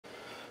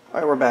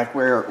Alright, we're back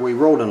where we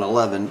rolled an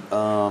 11.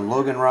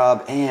 Logan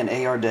Robb and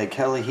A.R. Dead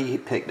Kelly, he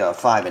picked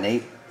 5 and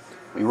 8.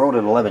 We rolled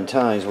it 11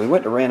 times. We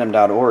went to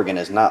random.org and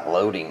it's not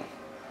loading.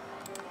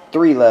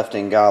 3 left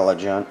in Gala,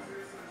 John.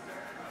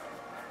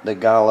 The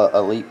Gala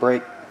Elite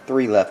Break.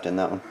 3 left in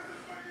that one.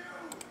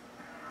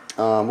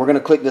 We're going to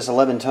click this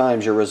 11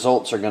 times. Your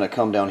results are going to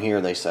come down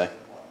here, they say.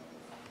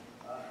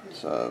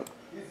 So,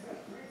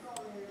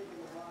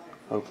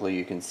 hopefully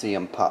you can see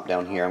them pop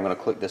down here. I'm going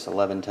to click this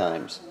 11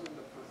 times.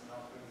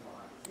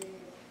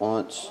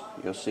 Once,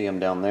 you'll see them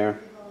down there.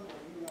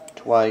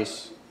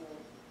 Twice,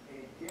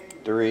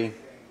 3,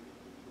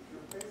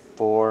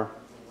 4,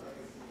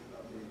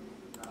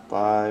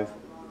 5,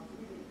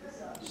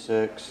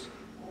 6,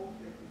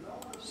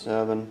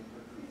 7,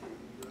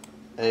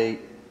 8,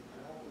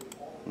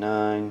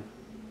 9,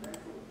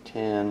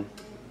 10,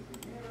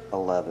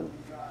 11.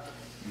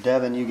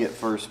 Devin, you get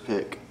first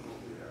pick.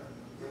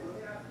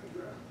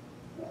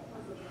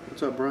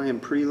 What's up, Brian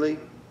Preeley?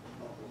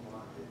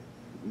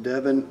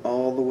 Devin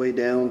all the way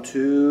down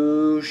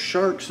to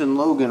Sharks and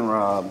Logan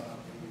Robb.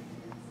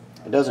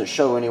 It doesn't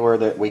show anywhere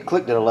that we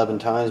clicked it 11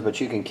 times, but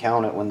you can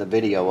count it when the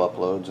video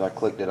uploads. I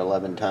clicked it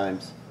 11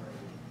 times.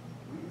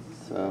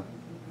 So,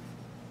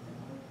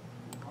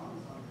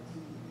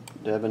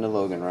 Devin to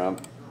Logan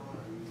Robb.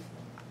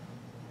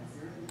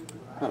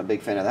 Not a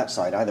big fan of that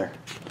site either.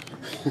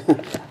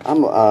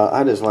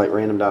 I just like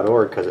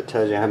random.org because it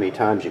tells you how many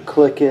times you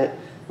click it.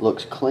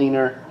 Looks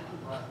cleaner.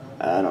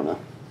 I don't know.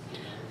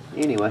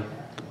 Anyway.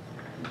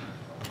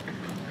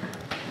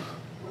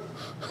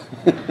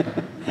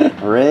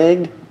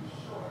 Rigged.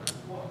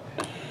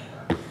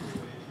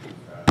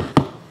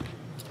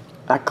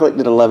 I clicked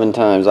it 11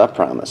 times, I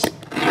promise.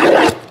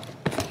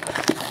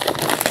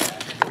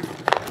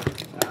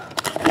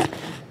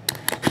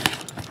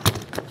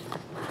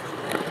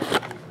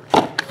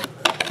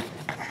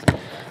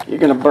 You're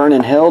gonna burn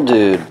in hell,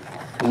 dude.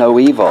 No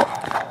evil.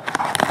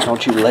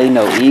 Don't you lay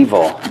no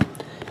evil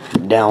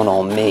down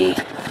on me.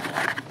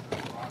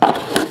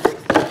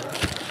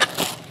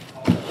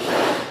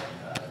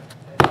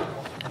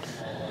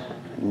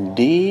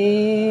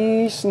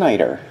 D.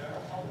 Snyder.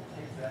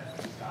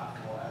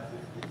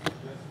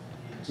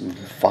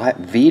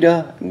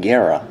 Vita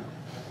Guerra.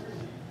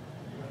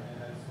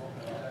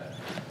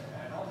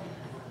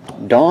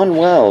 Don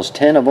Wells,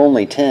 10 of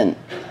only 10.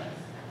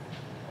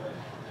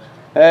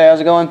 Hey,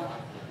 how's it going?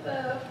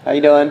 Hello. How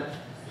you doing?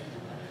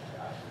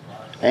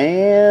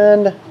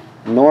 And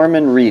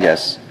Norman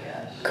Reedus.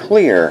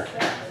 Clear.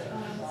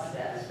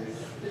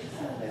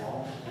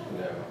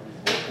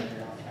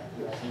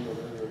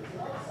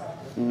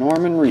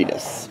 Norman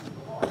Reedus.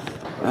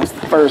 That's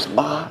the first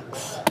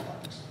box.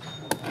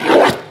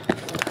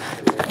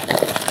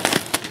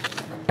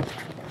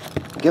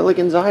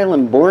 Gilligan's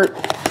Island, Bort.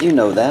 You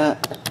know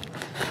that.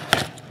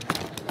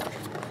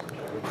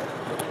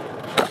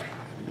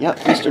 Yep,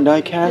 Mr.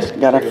 Diecast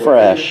got a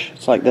fresh.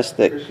 It's like this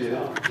thick. I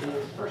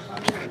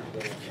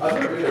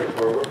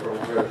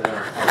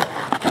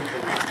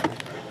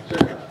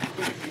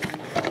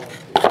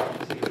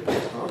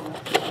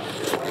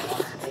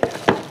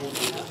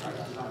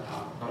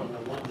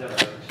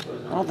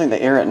don't think they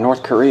air it in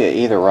North Korea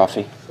either,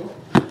 Ruffy.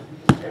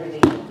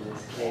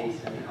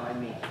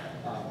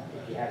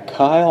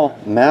 Kyle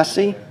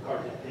Massey?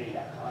 I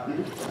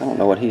don't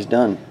know what he's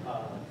done.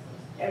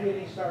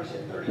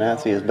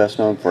 Massey is best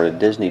known for the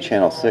Disney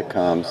Channel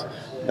sitcoms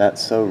That's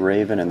So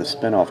Raven and the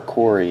spinoff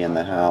Corey in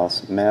the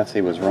House.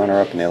 Massey was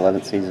runner-up in the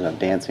 11th season of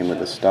Dancing with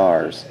the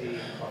Stars.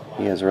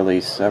 He has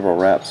released several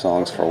rap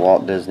songs for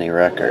Walt Disney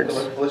Records.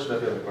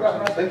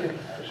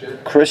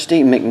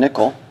 Christy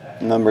McNichol,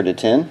 number to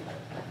 10.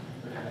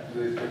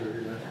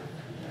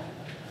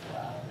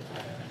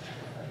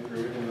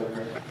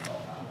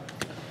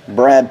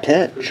 Brad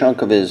Pitt,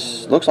 chunk of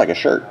his, looks like a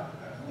shirt.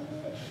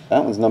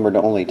 That one's numbered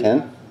to only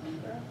 10.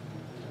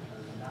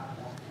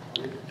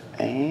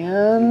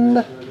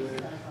 And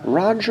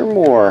Roger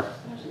Moore,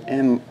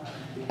 in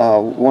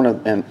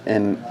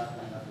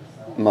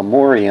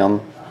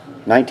Memoriam,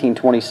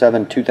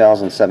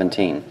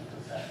 1927-2017.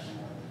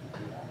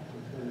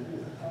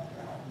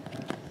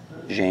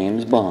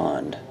 James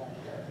Bond.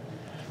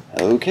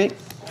 Okay,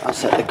 I'll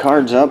set the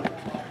cards up.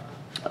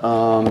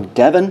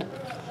 Devin,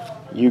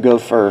 you go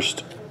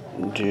first.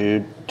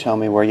 Dude, tell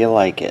me where you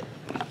like it.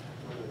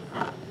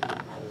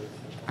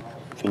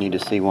 If you need to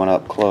see one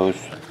up close,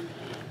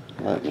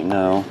 let me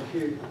know.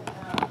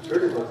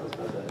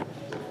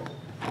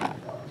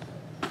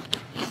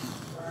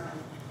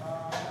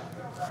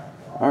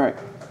 Alright.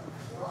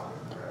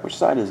 Which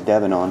side is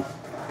Devin on?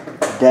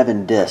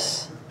 Devin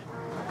Dis.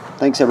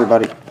 Thanks,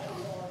 everybody.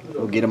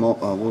 We'll get him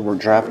all. We'll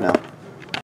draft now.